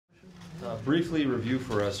briefly review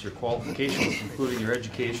for us your qualifications, including your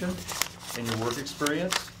education and your work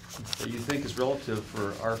experience that you think is relative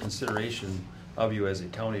for our consideration of you as a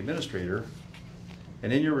county administrator.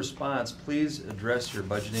 And in your response, please address your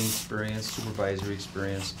budgeting experience, supervisory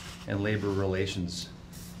experience, and labor relations,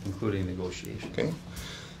 including negotiation. Okay.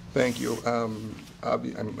 Thank you. I'm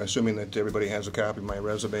assuming that everybody has a copy of my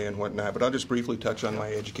resume and whatnot, but I'll just briefly touch on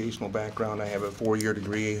my educational background. I have a 4-year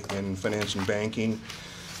degree in finance and banking.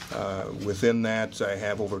 Within that, I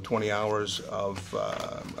have over 20 hours of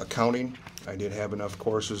accounting. I did have enough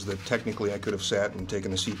courses that technically I could have sat and taken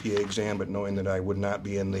the CPA exam, but knowing that I would not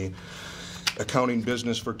be in the accounting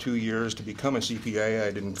business for 2 years to become a CPA,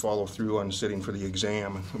 I didn't follow through on sitting for the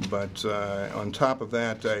exam. But on top of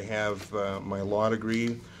that, I have my law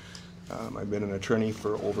degree. I've been an attorney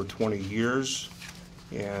for over 20 years,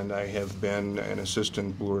 and I have been an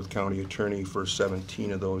assistant Blue Earth County attorney for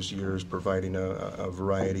 17 of those years, providing a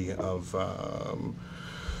variety of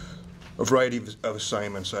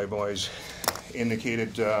assignments. I've always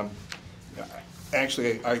indicated.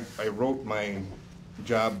 Actually, I wrote my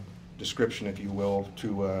job description, if you will,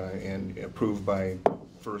 to and approved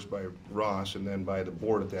first by Ross and then by the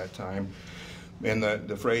board at that time. And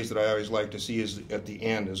the phrase that I always like to see is at the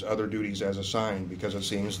end is other duties as assigned, because it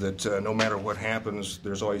seems that no matter what happens,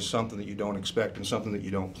 there's always something that you don't expect and something that you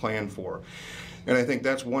don't plan for. And I think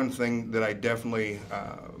that's one thing that I definitely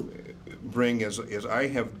bring is I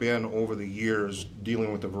have been over the years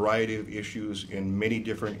dealing with a variety of issues in many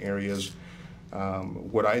different areas.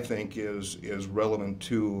 What I think is relevant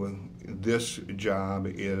to this job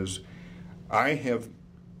is I have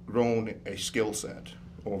grown a skill set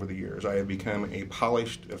over the years. I have become a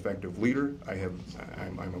polished, effective leader.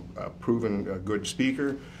 I'm a proven good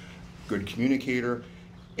speaker, good communicator,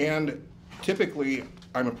 and typically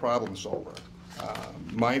I'm a problem solver.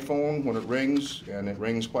 My phone, when it rings, and it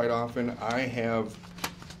rings quite often, I have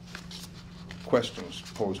questions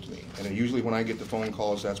posed to me. And usually when I get the phone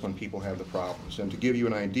calls, that's when people have the problems. And to give you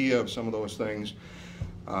an idea of some of those things,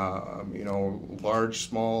 you know, large,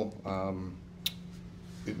 small,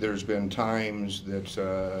 there's been times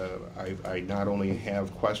that I not only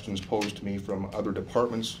have questions posed to me from other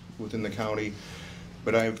departments within the county,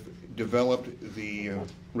 but I've developed the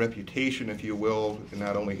reputation, if you will,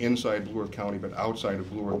 not only inside Blue Earth County, but outside of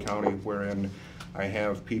Blue Earth County, wherein I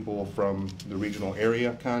have people from the regional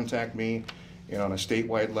area contact me. And on a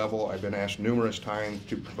statewide level, I've been asked numerous times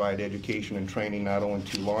to provide education and training not only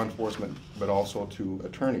to law enforcement, but also to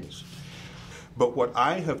attorneys. But what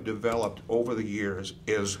I have developed over the years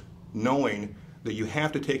is knowing that you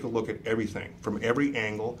have to take a look at everything from every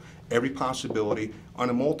angle, every possibility on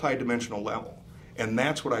a multidimensional level. And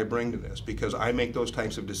that's what I bring to this, because I make those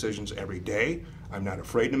types of decisions every day. I'm not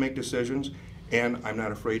afraid to make decisions, and I'm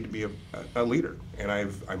not afraid to be a leader. And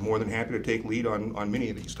I'm more than happy to take lead on many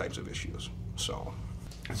of these types of issues. So,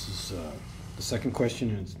 this is the second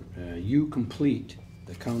question is you complete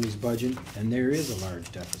the county's budget, and there is a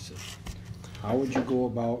large deficit. How would you go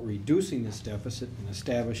about reducing this deficit and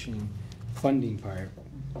establishing funding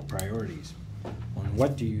priorities? And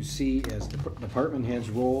what do you see as the department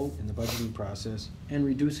head's role in the budgeting process and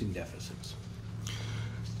reducing deficits?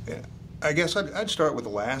 Yeah, I guess I'd start with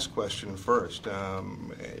the last question first.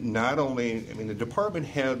 Not only, I mean, the department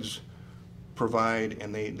heads provide,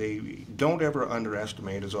 and they don't ever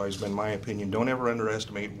underestimate, has always been my opinion, don't ever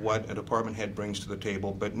underestimate what a department head brings to the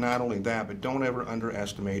table, but not only that, but don't ever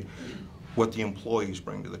underestimate what the employees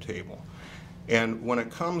bring to the table. And when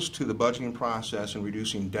it comes to the budgeting process and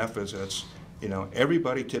reducing deficits, you know,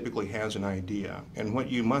 everybody typically has an idea. And what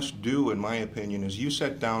you must do, in my opinion, is you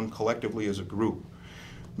sit down collectively as a group,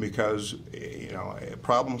 because, you know,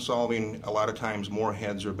 problem solving, a lot of times more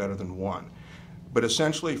heads are better than one. But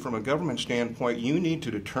essentially, from a government standpoint, you need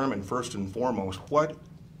to determine first and foremost what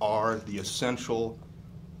are the essential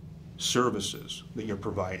services that you're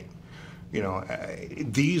providing. You know,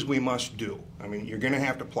 these we must do. I mean, you're going to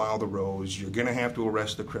have to plow the roads, you're going to have to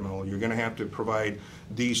arrest the criminal, you're going to have to provide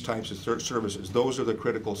these types of services. Those are the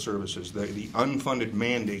critical services, the unfunded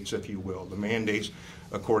mandates, if you will, the mandates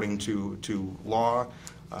according to law.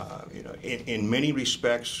 You know, in many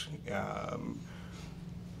respects,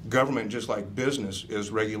 government, just like business, is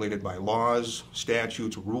regulated by laws,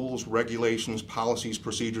 statutes, rules, regulations, policies,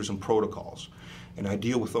 procedures, and protocols. And I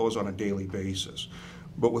deal with those on a daily basis.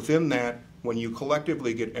 But within that, when you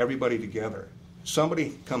collectively get everybody together,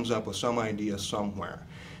 somebody comes up with some idea somewhere.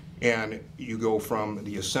 And you go from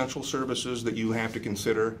the essential services that you have to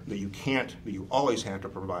consider, that you always have to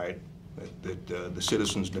provide, that the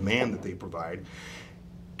citizens demand that they provide,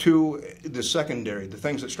 to the secondary, the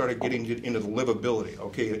things that started getting into the livability.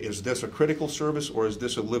 Okay, is this a critical service or is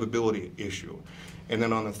this a livability issue? And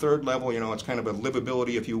then on the third level, you know, it's kind of a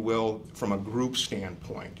livability, if you will, from a group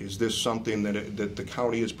standpoint. Is this something that the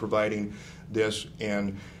county is providing this?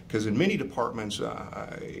 And because in many departments,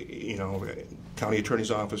 you know, county attorney's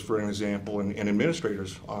office, for an example, and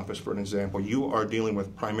administrator's office, for an example, you are dealing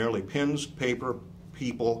with primarily pens, paper,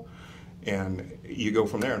 people, and you go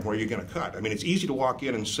from there. And where are you going to cut? I mean, it's easy to walk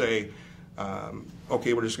in and say,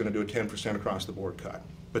 okay, we're just going to do a 10% across the board cut.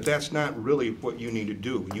 But that's not really what you need to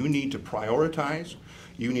do. You need to prioritize.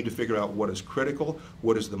 You need to figure out what is critical,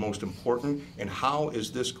 what is the most important, and how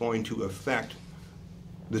is this going to affect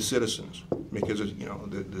the citizens. Because, you know,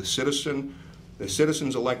 the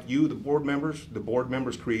citizens elect you, the board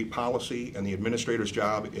members create policy, and the administrator's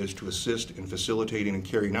job is to assist in facilitating and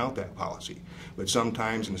carrying out that policy. But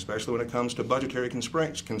sometimes, and especially when it comes to budgetary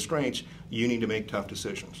constraints, you need to make tough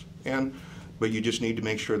decisions. But you just need to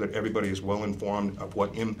make sure that everybody is well informed of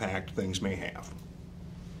what impact things may have.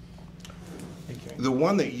 Okay. The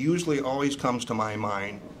one that usually always comes to my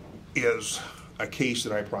mind is a case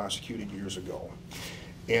that I prosecuted years ago.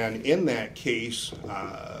 And in that case,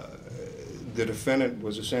 the defendant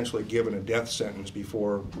was essentially given a death sentence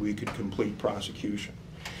before we could complete prosecution.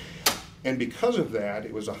 And because of that,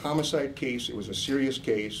 it was a homicide case, it was a serious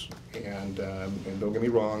case, and don't get me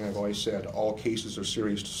wrong, I've always said all cases are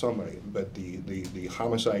serious to somebody, but the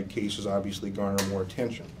homicide cases obviously garner more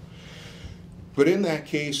attention. But in that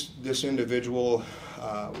case, this individual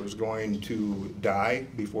was going to die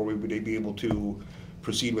before we would be able to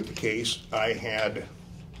proceed with the case. I had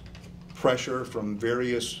pressure from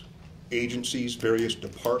various agencies, various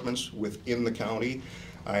departments within the county.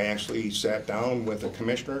 I actually sat down with a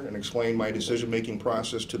commissioner and explained my decision-making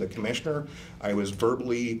process to the commissioner. I was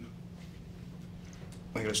verbally,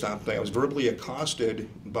 I was verbally accosted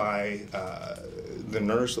by the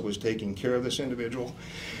nurse that was taking care of this individual.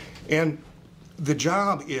 And the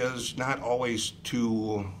job is not always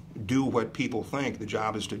to do what people think. The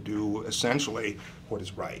job is to do essentially what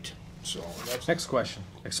is right. So that's next question.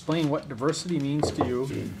 Explain what diversity means to you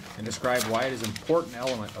and describe why it is an important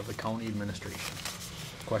element of the county administration.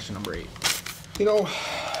 Question number 8. You know,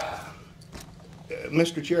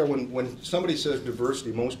 Mr. Chair, when somebody says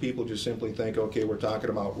diversity, most people just simply think, okay, we're talking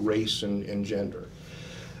about race and gender.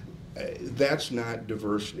 That's not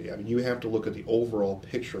diversity. I mean, you have to look at the overall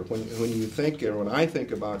picture. When you think, or when I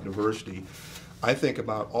think about diversity, I think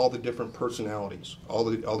about all the different personalities, all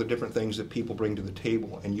the different things that people bring to the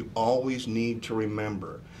table, and you always need to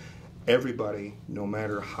remember everybody, no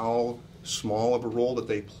matter how small of a role that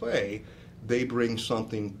they play, they bring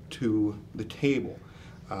something to the table.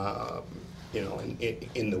 You know,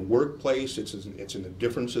 in the workplace, it's in the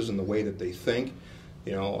differences in the way that they think.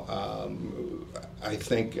 You know, I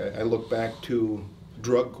think I look back to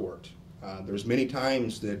drug court. There's many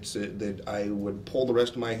times that I would pull the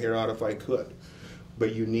rest of my hair out if I could.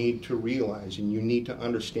 But you need to realize and you need to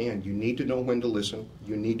understand. You need to know when to listen.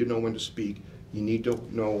 You need to know when to speak. You need to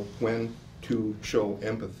know when to show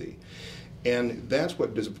empathy. And that's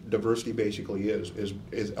what diversity basically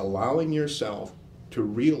is allowing yourself to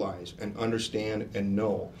realize and understand and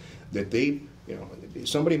know that they, you know,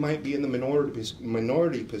 somebody might be in the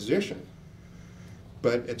minority position,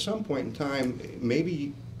 but at some point in time,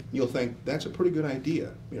 maybe you'll think that's a pretty good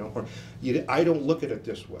idea, you know, or I don't look at it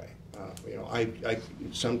this way. You know, I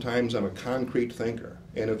sometimes I'm a concrete thinker,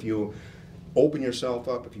 and if you open yourself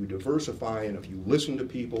up, if you diversify, and if you listen to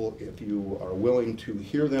people, if you are willing to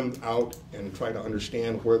hear them out and try to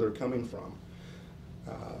understand where they're coming from,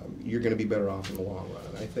 you're going to be better off in the long run.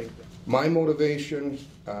 And I think my motivation,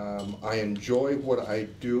 I enjoy what I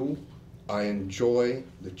do, I enjoy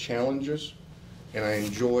the challenges, and I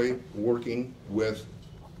enjoy working with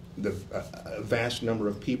a vast number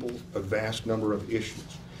of people, a vast number of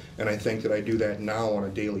issues. And I think that I do that now on a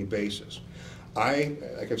daily basis.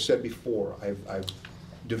 Like I've said before, I've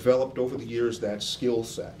developed over the years that skill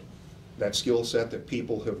set that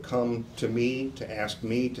people have come to me to ask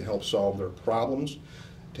me to help solve their problems,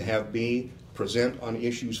 to have me present on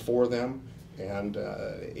issues for them. And,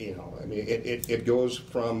 you know, I mean, it goes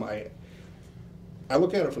from, I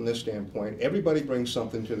look at it from this standpoint, everybody brings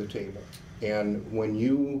something to the table. And when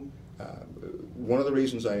you, one of the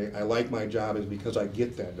reasons I like my job is because I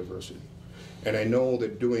get that diversity. And I know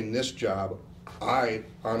that doing this job, I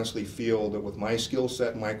honestly feel that with my skill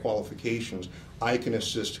set and my qualifications, I can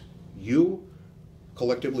assist you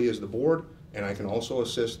collectively as the board, and I can also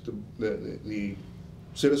assist the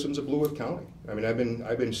citizens of Blue Earth County. I mean,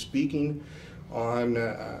 I've been speaking on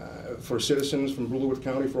for citizens from Blue Earth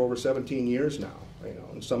County for over 17 years now. You know,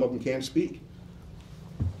 and some of them can't speak.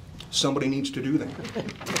 somebody needs to do that.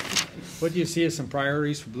 What do you see as some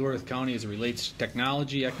priorities for Blue Earth County as it relates to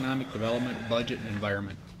technology, economic development, budget, and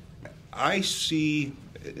environment? I see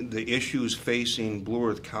the issues facing Blue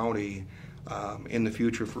Earth County in the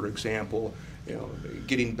future, for example,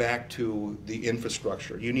 getting back to the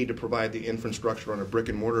infrastructure. You need to provide the infrastructure on a brick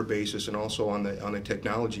and mortar basis and also on a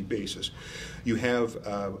technology basis. You have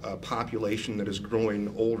a population that is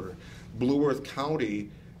growing older. Blue Earth County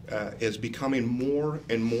is becoming more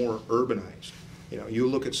and more urbanized. You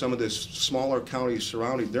look at some of the smaller counties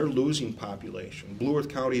surrounding, they're losing population. Blue Earth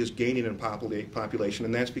County is gaining in population,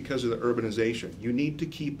 and that's because of the urbanization. You need to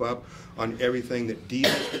keep up on everything that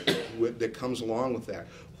deals that comes along with that.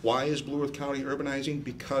 Why is Blue Earth County urbanizing?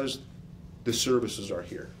 Because the services are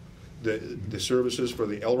here. The services for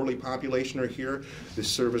the elderly population are here. The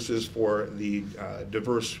services for the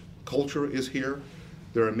diverse culture is here.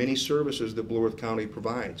 There are many services that Blue Earth County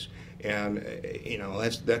provides. And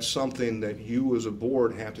that's something that you as a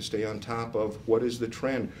board have to stay on top of. What is the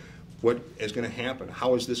trend? What is going to happen?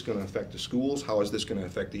 How is this going to affect the schools? How is this going to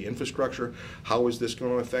affect the infrastructure? How is this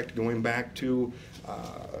going to affect going back to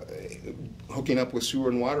hooking up with sewer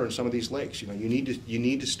and water in some of these lakes? You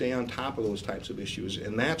need to stay on top of those types of issues,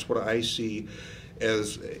 and that's what I see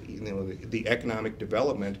as the economic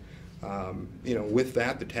development. With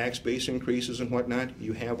that, the tax base increases and whatnot,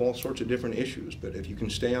 you have all sorts of different issues. But if you can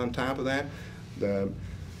stay on top of that, the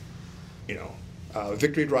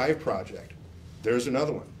Victory Drive project, there's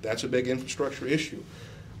another one. That's a big infrastructure issue.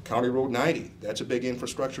 County Road 90, that's a big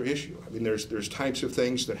infrastructure issue. I mean, there's types of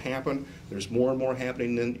things that happen. There's more and more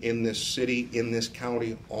happening in this city, in this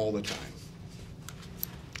county, all the time.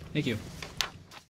 Thank you.